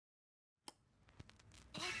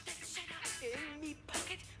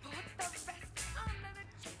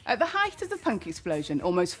At the height of the punk explosion,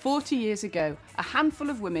 almost 40 years ago, a handful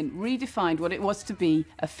of women redefined what it was to be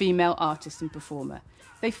a female artist and performer.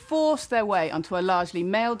 They forced their way onto a largely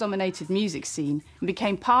male-dominated music scene and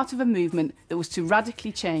became part of a movement that was to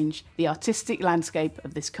radically change the artistic landscape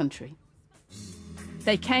of this country.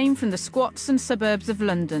 They came from the squats and suburbs of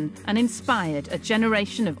London and inspired a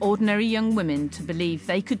generation of ordinary young women to believe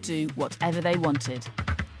they could do whatever they wanted.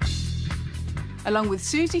 Along with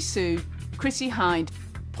Susie Sue, Chrissie Hynde,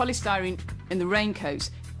 Polystyrene and the Raincoats,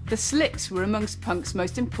 the Slits were amongst punk's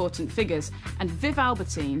most important figures, and Viv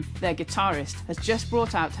Albertine, their guitarist, has just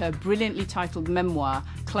brought out her brilliantly titled memoir,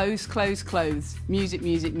 Clothes, Clothes, Clothes, Music,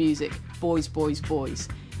 Music, Music, Boys, Boys, Boys.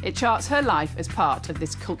 It charts her life as part of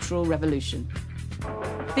this cultural revolution.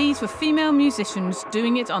 These were female musicians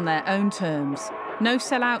doing it on their own terms. No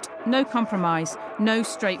sellout, no compromise, no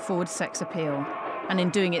straightforward sex appeal. And in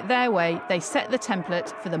doing it their way, they set the template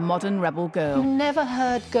for the modern rebel girl. Never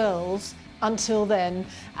heard girls until then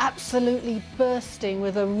absolutely bursting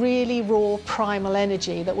with a really raw primal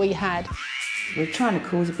energy that we had. We're trying to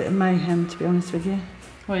cause a bit of mayhem, to be honest with you.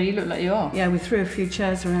 Well, you look like you are. Yeah, we threw a few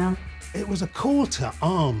chairs around. It was a call to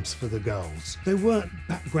arms for the girls. They weren't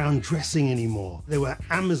background dressing anymore. They were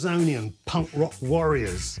Amazonian punk rock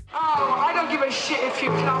warriors. Oh, I don't give a shit if you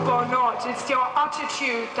club or not. It's your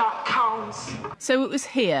attitude that counts. So it was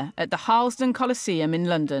here, at the Harlesden Coliseum in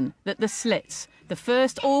London, that the Slits, the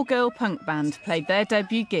first all-girl punk band, played their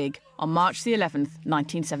debut gig on March the 11th,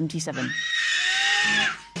 1977.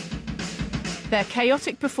 Their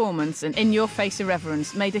chaotic performance and in-your-face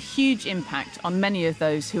irreverence made a huge impact on many of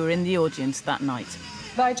those who were in the audience that night.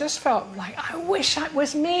 I just felt like, I wish that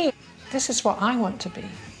was me. This is what I want to be.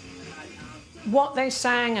 What they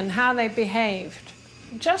sang and how they behaved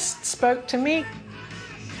just spoke to me.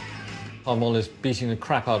 Armand is beating the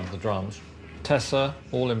crap out of the drums. Tessa,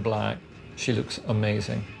 all in black, she looks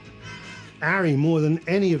amazing. Ari, more than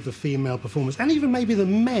any of the female performers, and even maybe the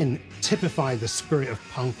men, typify the spirit of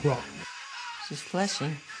punk rock. She's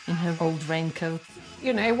flashing in her old raincoat.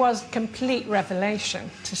 You know, it was complete revelation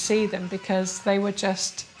to see them because they were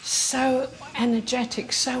just so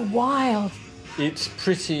energetic, so wild. It's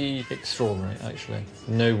pretty extraordinary, actually.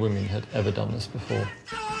 No women had ever done this before.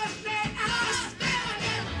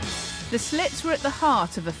 The Slits were at the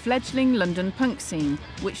heart of a fledgling London punk scene,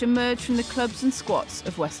 which emerged from the clubs and squats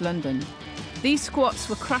of West London. These squats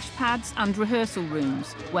were crash pads and rehearsal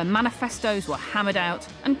rooms, where manifestos were hammered out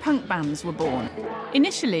and punk bands were born.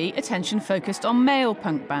 Initially, attention focused on male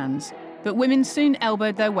punk bands, but women soon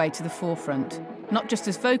elbowed their way to the forefront, not just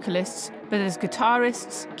as vocalists, but as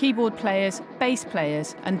guitarists, keyboard players, bass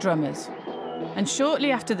players and drummers. And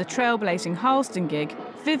shortly after the trailblazing Harlesden gig,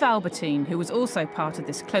 Viv Albertine, who was also part of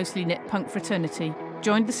this closely knit punk fraternity,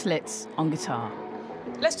 joined the Slits on guitar.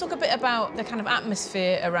 Let's talk a bit about the kind of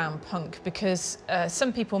atmosphere around punk, because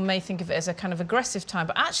some people may think of it as a kind of aggressive time,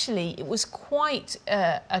 but actually it was quite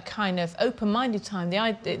a kind of open-minded time. The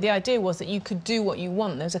idea was that you could do what you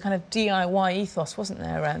want. There was a kind of DIY ethos, wasn't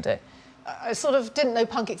there, around it? I sort of didn't know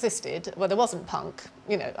punk existed. Well, there wasn't punk.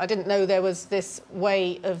 You know, I didn't know there was this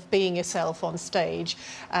way of being yourself on stage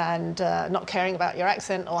and not caring about your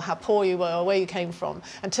accent or how poor you were or where you came from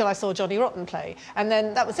until I saw Johnny Rotten play. And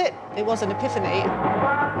then that was it. It was an epiphany.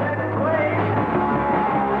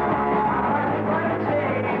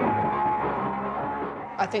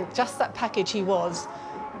 I think just that package he was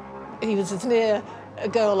as near a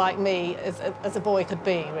girl like me as a boy could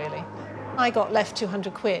be, really. I got left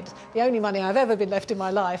 200 quid, the only money I've ever been left in my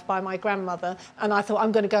life, by my grandmother, and I thought,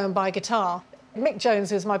 I'm going to go and buy a guitar. Mick Jones,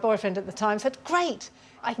 who was my boyfriend at the time, said, great.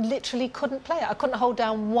 I literally couldn't play it. I couldn't hold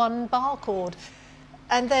down one bar chord.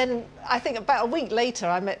 And then, I think about a week later,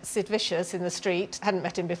 I met Sid Vicious in the street, hadn't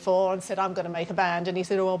met him before, and said, I'm going to make a band. And he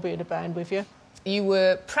said, oh, I'll be in a band with you. You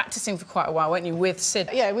were practising for quite a while, weren't you, with Sid?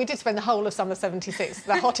 Yeah, we did spend the whole of summer '76,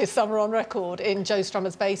 the hottest summer on record, in Joe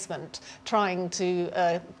Strummer's basement, trying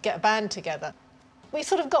to get a band together. We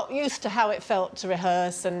sort of got used to how it felt to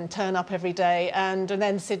rehearse and turn up every day, and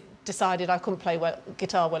then Sid decided I couldn't play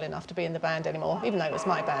guitar well enough to be in the band anymore, even though it was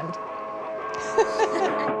my band.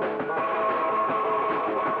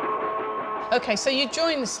 OK, so you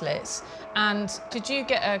joined the Slits, and did you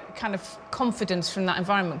get a kind of confidence from that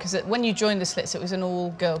environment? Because when you joined the Slits, it was an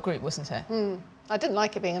all-girl group, wasn't it? I didn't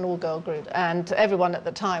like it being an all-girl group, and everyone at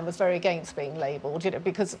the time was very against being labelled, you know,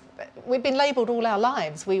 because we'd been labelled all our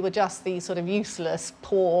lives. We were just these sort of useless,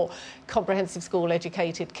 poor, comprehensive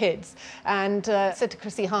school-educated kids. And I said to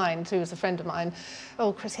Chrissie Hynde, who was a friend of mine,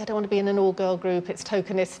 oh, Chrissie, I don't want to be in an all-girl group, it's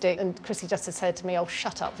tokenistic. And Chrissie just said to me, oh,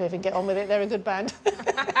 shut up, Viv, and get on with it, they're a good band.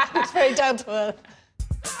 It's very down to earth.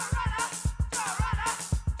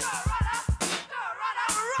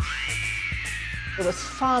 It was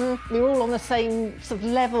fun. We were all on the same sort of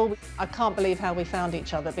level. I can't believe how we found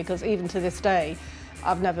each other, because even to this day,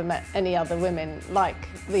 I've never met any other women like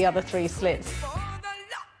the other three Slits.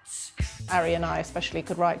 Harry and I especially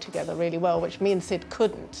could write together really well, which me and Sid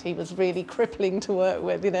couldn't. He was really crippling to work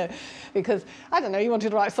with, you know, because, I don't know, he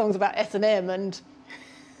wanted to write songs about S&M and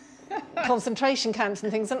concentration camps and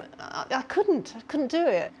things, and I couldn't do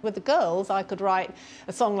it. With the girls, I could write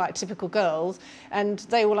a song like Typical Girls, and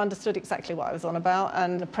they all understood exactly what I was on about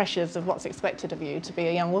and the pressures of what's expected of you to be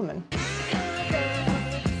a young woman.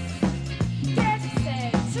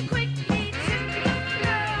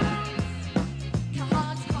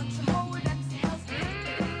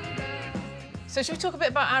 So should we talk a bit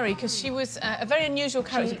about Ari, because she was a very unusual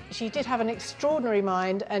character. She did have an extraordinary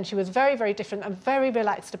mind, and she was very, very different and very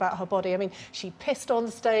relaxed about her body. I mean, she pissed on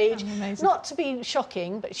stage, not to be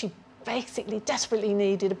shocking, but she basically desperately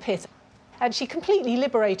needed a piss. And she completely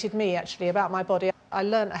liberated me, actually, about my body. I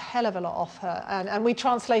learned a hell of a lot off her, and we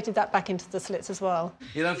translated that back into the Slits as well.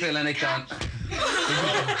 You don't feel any cunt.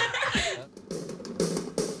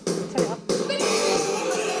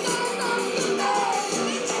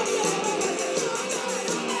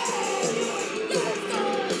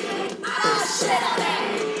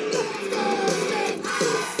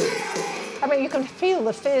 I mean, you can feel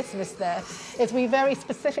the fierceness there, as we very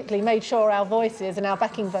specifically made sure our voices and our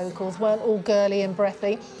backing vocals weren't all girly and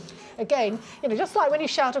breathy. Again, you know, just like when you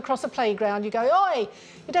shout across a playground, you go, oi!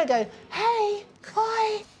 You don't go, hey,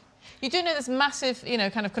 oi! You do know there's massive, you know,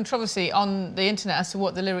 kind of controversy on the internet as to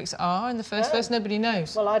what the lyrics are in the first verse. Nobody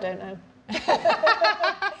knows. Well, I don't know.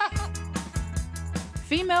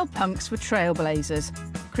 Female punks were trailblazers,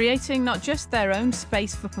 creating not just their own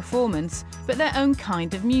space for performance, but their own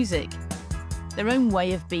kind of music, their own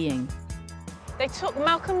way of being. They took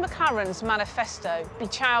Malcolm McLaren's manifesto, be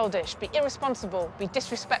childish, be irresponsible, be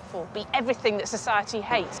disrespectful, be everything that society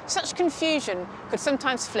hates. Such confusion could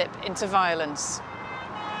sometimes flip into violence.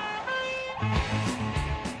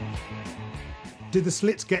 Did the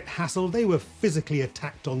Slits get hassled? They were physically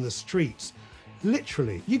attacked on the streets.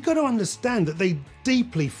 Literally. You've got to understand that they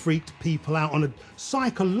deeply freaked people out on a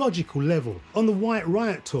psychological level. On the White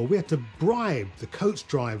Riot tour, we had to bribe the coach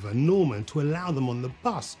driver, Norman, to allow them on the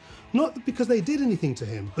bus. Not because they did anything to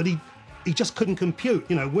him, but he just couldn't compute.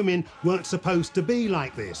 You know, women weren't supposed to be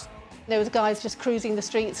like this. There was guys just cruising the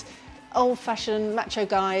streets, old-fashioned macho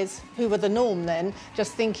guys who were the norm then,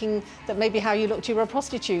 just thinking that maybe how you looked, you were a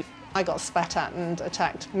prostitute. I got spat at and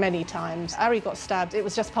attacked many times. Ari got stabbed. It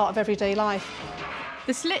was just part of everyday life.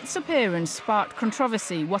 The Slits' appearance sparked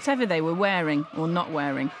controversy, whatever they were wearing or not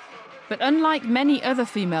wearing. But unlike many other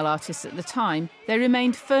female artists at the time, they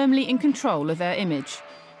remained firmly in control of their image,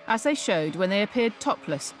 as they showed when they appeared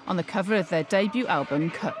topless on the cover of their debut album,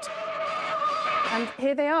 Cut. And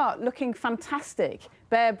here they are, looking fantastic,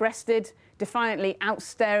 bare-breasted, defiantly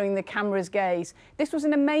outstaring the camera's gaze. This was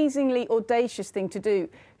an amazingly audacious thing to do.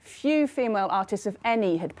 Few female artists of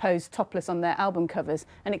any had posed topless on their album covers,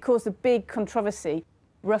 and it caused a big controversy.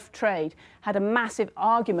 Rough Trade had a massive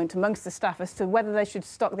argument amongst the staff as to whether they should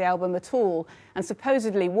stock the album at all, and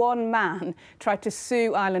supposedly one man tried to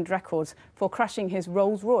sue Island Records for crashing his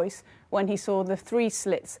Rolls Royce when he saw the three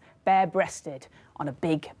Slits bare-breasted on a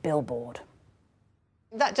big billboard.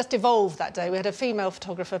 That just evolved that day. We had a female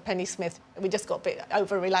photographer, Penny Smith. We just got a bit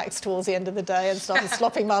over-relaxed towards the end of the day and started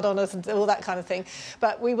slopping mud on us and all that kind of thing.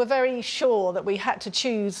 But we were very sure that we had to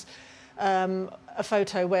choose a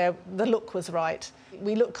photo where the look was right.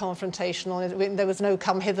 We looked confrontational. There was no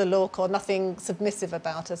come-hither look or nothing submissive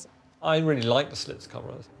about us. I really like the Slits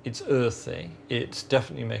cover. It's earthy. It's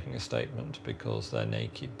definitely making a statement because they're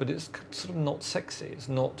naked, but it's sort of not sexy. It's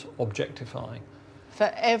not objectifying. For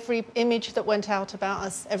every image that went out about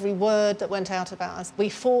us, every word that went out about us, we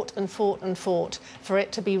fought and fought and fought for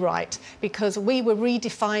it to be right, because we were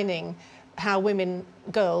redefining how women,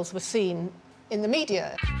 girls, were seen in the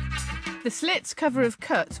media. The Slits cover of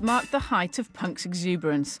Cut marked the height of punk's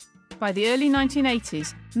exuberance. By the early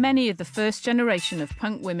 1980s, many of the first generation of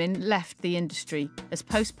punk women left the industry as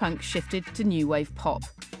post-punk shifted to new wave pop.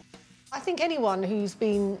 I think anyone who's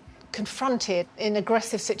been confronted in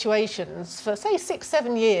aggressive situations for, say,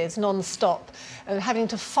 6-7 years non-stop, and having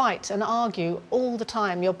to fight and argue all the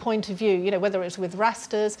time your point of view, you know, whether it's with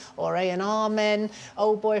rastas or A&R men,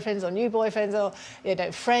 old boyfriends or new boyfriends, or, you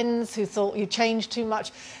know, friends who thought you changed too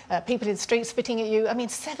much, people in the street spitting at you. I mean,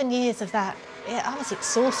 7 years of that, yeah, I was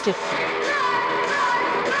exhausted.